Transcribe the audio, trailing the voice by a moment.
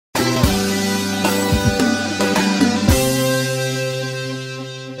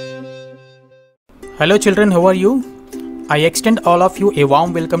Hello children, how are you? I extend all of you a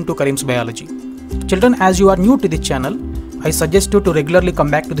warm welcome to Karim's Biology. Children, as you are new to the channel, I suggest you to regularly come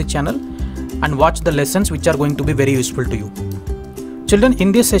back to the channel and watch the lessons which are going to be very useful to you. Children,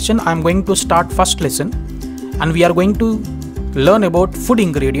 in this session I am going to start first lesson and we are going to learn about food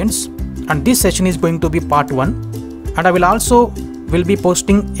ingredients, and this session is going to be part 1, and I will be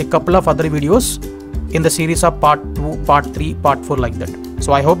posting a couple of other videos in the series of part 2, part 3, part 4 like that.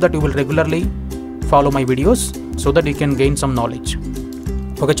 So I hope that you will regularly follow my videos so that you can gain some knowledge.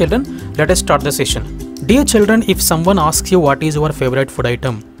 Okay children, let us start the session. Dear children, if someone asks you what is your favorite food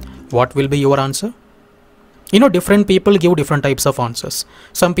item, what will be your answer? You know, different people give different types of answers.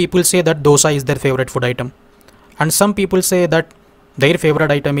 Some people say that dosa is their favorite food item, and some people say that their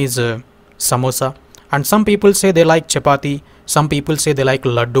favorite item is samosa, and some people say they like chapati, some people say they like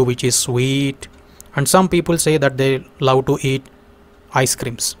laddu which is sweet, and some people say that they love to eat ice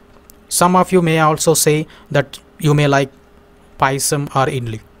creams. Some of you may also say that you may like paisam or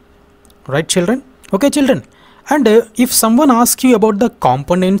idli. Right children? Okay children. And if someone asks you about the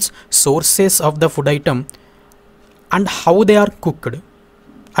components, sources of the food item and how they are cooked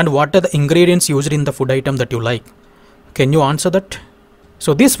and what are the ingredients used in the food item that you like, can you answer that?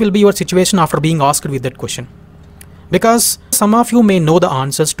 So this will be your situation after being asked with that question. Because some of you may know the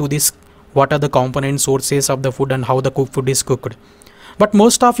answers to this, what are the components, sources of the food and how the food is cooked. But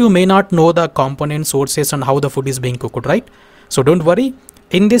most of you may not know the components, sources and how the food is being cooked, right? So don't worry.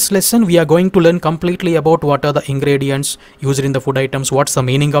 In this lesson, we are going to learn completely about what are the ingredients used in the food items, what's the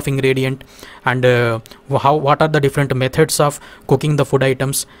meaning of ingredient, and what are the different methods of cooking the food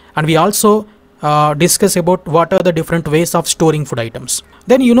items. And we also discuss about what are the different ways of storing food items.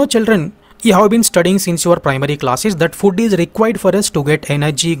 Then you know children, you have been studying since your primary classes that food is required for us to get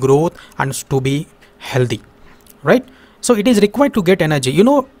energy, growth and to be healthy, right? So it is required to get energy. You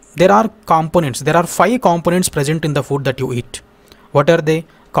know, there are components. There are 5 components present in the food that you eat. What are they?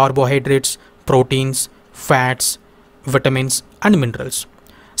 Carbohydrates, proteins, fats, vitamins and minerals.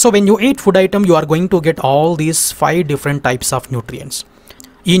 So when you eat food item, you are going to get all these 5 different types of nutrients.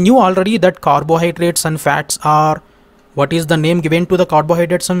 You knew already that carbohydrates and fats are, what is the name given to the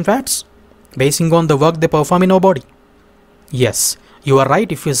carbohydrates and fats? Basing on the work they perform in our body. Yes, you are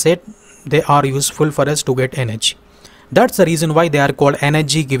right if you said they are useful for us to get energy. That's the reason why they are called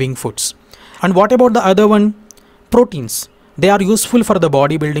energy giving foods. And what about the other one? Proteins. They are useful for the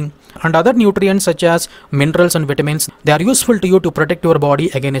bodybuilding, and other nutrients such as minerals and vitamins, they are useful to you to protect your body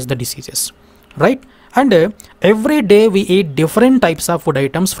against the diseases, right? And every day we eat different types of food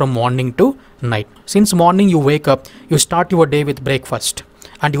items from morning to night. Since morning you wake up, you start your day with breakfast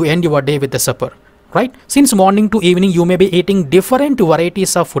and you end your day with the supper, right? Since morning to evening you may be eating different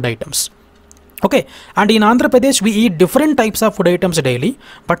varieties of food items. Okay, and in Andhra Pradesh we eat different types of food items daily,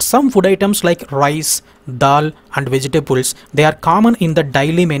 but some food items like rice, dal and vegetables, they are common in the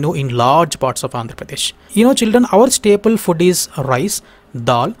daily menu in large parts of Andhra Pradesh. You know children, our staple food is rice,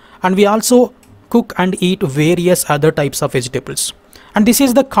 dal, and we also cook and eat various other types of vegetables. And this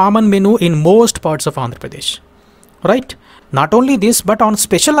is the common menu in most parts of Andhra Pradesh, right? Not only this, but on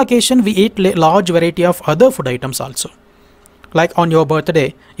special occasion we eat large variety of other food items also. Like on your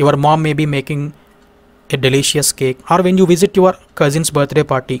birthday, your mom may be making a delicious cake, or when you visit your cousin's birthday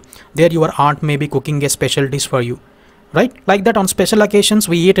party, there your aunt may be cooking a special dish for you, right? Like that on special occasions,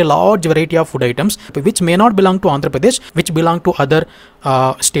 we eat a large variety of food items which may not belong to Andhra Pradesh, which belong to other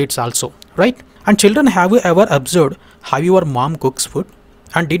states also, right? And children, have you ever observed how your mom cooks food?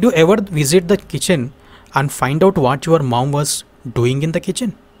 And did you ever visit the kitchen and find out what your mom was doing in the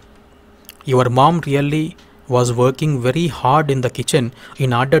kitchen? Your mom really was working very hard in the kitchen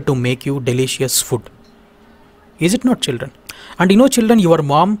in order to make you delicious food. Is it not children? And you know children, your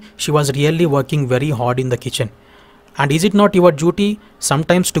mom, she was really working very hard in the kitchen. And is it not your duty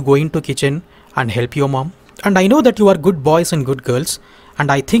sometimes to go into kitchen and help your mom? And I know that you are good boys and good girls, and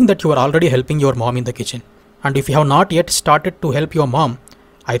I think that you are already helping your mom in the kitchen. And if you have not yet started to help your mom,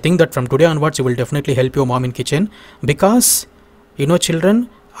 I think that from today onwards you will definitely help your mom in kitchen, because you know children,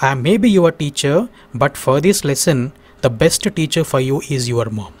 I may be your teacher, but for this lesson, the best teacher for you is your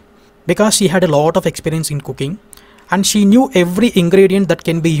mom. Because she had a lot of experience in cooking and she knew every ingredient that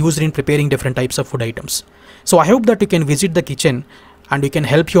can be used in preparing different types of food items. So I hope that you can visit the kitchen and you can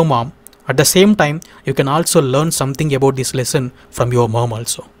help your mom. At the same time, you can also learn something about this lesson from your mom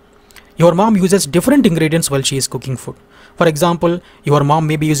also. Your mom uses different ingredients while she is cooking food. For example, your mom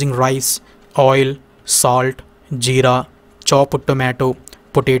may be using rice, oil, salt, jeera, chopped tomato,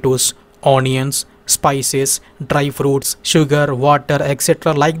 potatoes, onions, spices, dry fruits, sugar, water,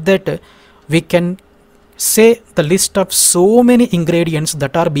 etc. Like that, we can say the list of so many ingredients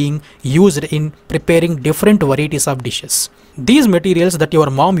that are being used in preparing different varieties of dishes. These materials that your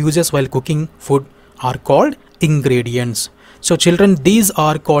mom uses while cooking food are called ingredients. So children, these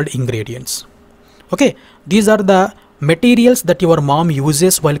are called ingredients. Okay, these are the materials that your mom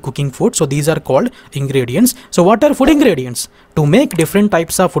uses while cooking food. So these are called ingredients. So what are food ingredients? To make different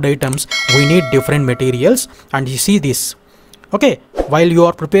types of food items, we need different materials, and you see this. Okay, while you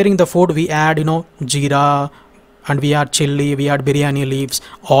are preparing the food, we add, jeera, and we add chili, we add biryani leaves,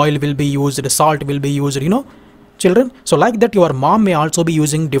 oil will be used, salt will be used, children. So like that, your mom may also be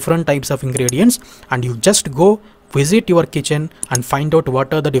using different types of ingredients, and you just go visit your kitchen and find out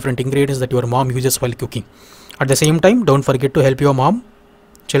what are the different ingredients that your mom uses while cooking. At the same time, don't forget to help your mom,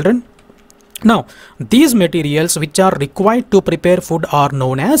 children. Now, these materials which are required to prepare food are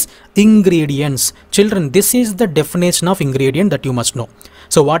known as ingredients. Children, this is the definition of ingredient that you must know.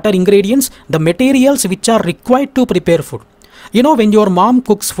 So what are ingredients? The materials which are required to prepare food. When your mom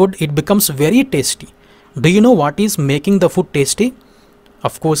cooks food, it becomes very tasty. Do you know what is making the food tasty?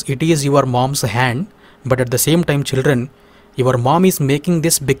 Of course, it is your mom's hand. But at the same time, children, your mom is making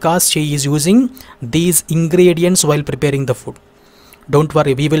this because she is using these ingredients while preparing the food. Don't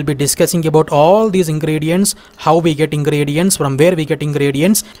worry, we will be discussing about all these ingredients, how we get ingredients, from where we get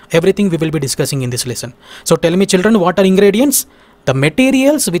ingredients, everything we will be discussing in this lesson. So tell me, children, what are ingredients? The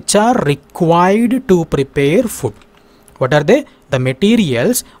materials which are required to prepare food. What are they? The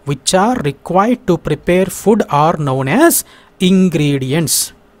materials which are required to prepare food are known as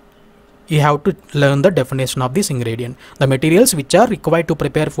ingredients. You have to learn the definition of this ingredient. The materials which are required to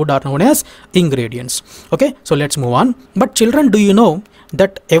prepare food are known as ingredients. Okay, so let's move on. But children, do you know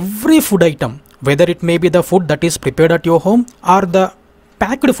that every food item, whether it may be the food that is prepared at your home or the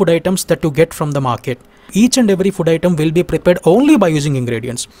packed food items that you get from the market, each and every food item will be prepared only by using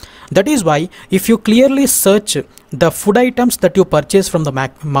ingredients. That is why if you clearly search the food items that you purchase from the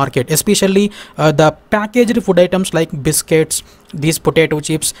market, especially the packaged food items like biscuits, these potato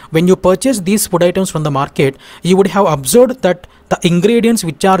chips, when you purchase these food items from the market, you would have observed that the ingredients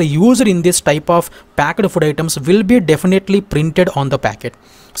which are used in this type of packed food items will be definitely printed on the packet.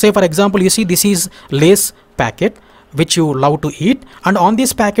 Say for example, you see this is Lay's packet which you love to eat, and on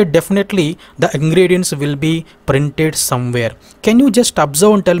this packet definitely the ingredients will be printed somewhere. Can you just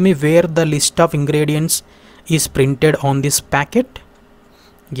observe and tell me where the list of ingredients is printed on this packet?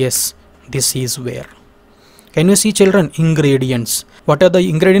 Yes, this is where. Can you see, children? Ingredients. What are the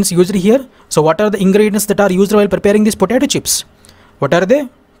ingredients used here? So what are the ingredients that are used while preparing these potato chips? What are they?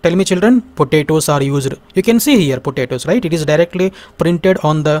 Tell me, children. Potatoes are used. You can see here potatoes, right? It is directly printed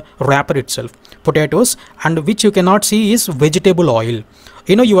on the wrapper itself. Potatoes, and which you cannot see is vegetable oil.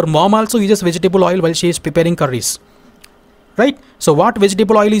 Your mom also uses vegetable oil while she is preparing curries, right? So what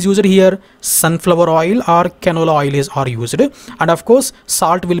vegetable oil is used here? Sunflower oil or canola oil are used, and of course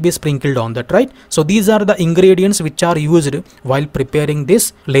salt will be sprinkled on that, right? So these are the ingredients which are used while preparing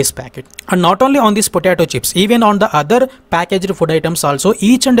this Lay's packet. And not only on these potato chips, even on the other packaged food items also,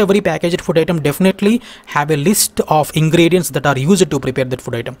 each and every packaged food item definitely have a list of ingredients that are used to prepare that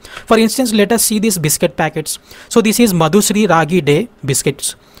food item. For instance, let us see these biscuit packets. So this is Madhusri Ragi Day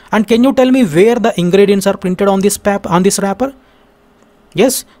biscuits. And can you tell me where the ingredients are printed on this wrapper?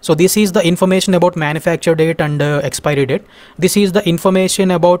 Yes, so this is the information about manufacture date and expiry date. This is the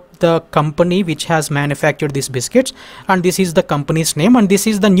information about the company which has manufactured these biscuits, and this is the company's name, and this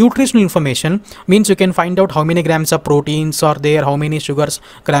is the nutritional information, means you can find out how many grams of proteins are there, how many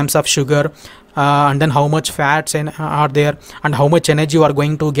grams of sugar, and then how much fats are there, and how much energy you are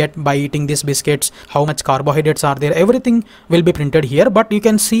going to get by eating these biscuits, how much carbohydrates are there. Everything will be printed here, but you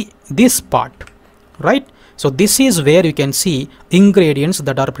can see this part, right? So this is where you can see ingredients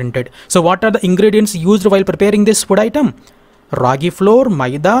that are printed. So what are the ingredients used while preparing this food item? Ragi flour,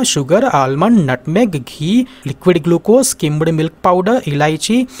 maida, sugar, almond, nutmeg, ghee, liquid glucose, skimmed milk powder,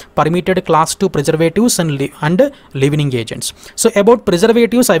 elaichi, permitted class 2 preservatives and leavening agents. So about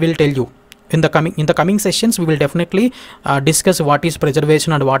preservatives, I will tell you. In the coming sessions, we will definitely discuss what is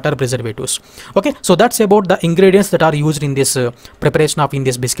preservation and what are preservatives. Okay, so that's about the ingredients that are used in this preparation of in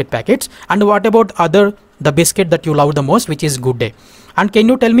these biscuit packets. And what about the biscuit that you love the most, which is Good Day? And can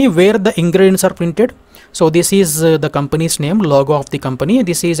you tell me where the ingredients are printed? So this is the company's name, logo of the company.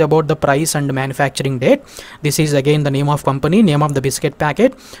 This is about the price and manufacturing date. This is again the name of company, name of the biscuit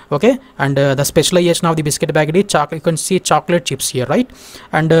packet. Okay, and the specialization of the biscuit packet is chocolate. You can see chocolate chips here, right?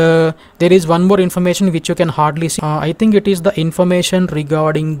 And there is one more information which you can hardly see. I think it is the information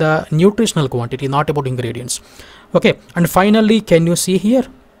regarding the nutritional quantity, not about ingredients. Okay, and finally, can you see here?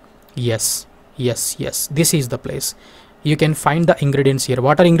 Yes, yes, yes. This is the place. you can find the ingredients here.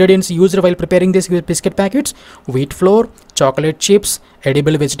 What are ingredients used while preparing these biscuit packets? Wheat flour, chocolate chips,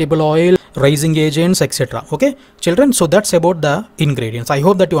 edible vegetable oil, rising agents, etc. Okay children, so that's about the ingredients. I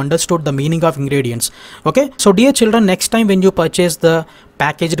hope that you understood the meaning of ingredients. Okay, so dear children, next time when you purchase the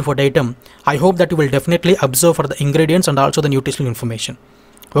packaged food item, I hope that you will definitely observe for the ingredients and also the nutritional information.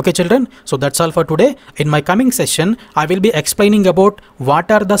 Okay children, so that's all for today. In my coming session, I will be explaining about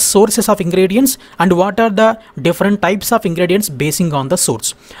what are the sources of ingredients and what are the different types of ingredients basing on the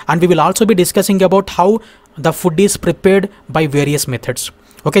source. And we will also be discussing about how the food is prepared by various methods.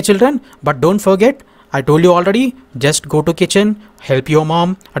 Okay children, but don't forget, I told you already, just go to kitchen, help your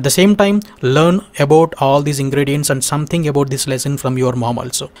mom, at the same time learn about all these ingredients and something about this lesson from your mom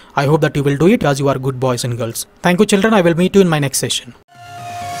also. I hope that you will do it as you are good boys and girls. Thank you children, I will meet you in my next session.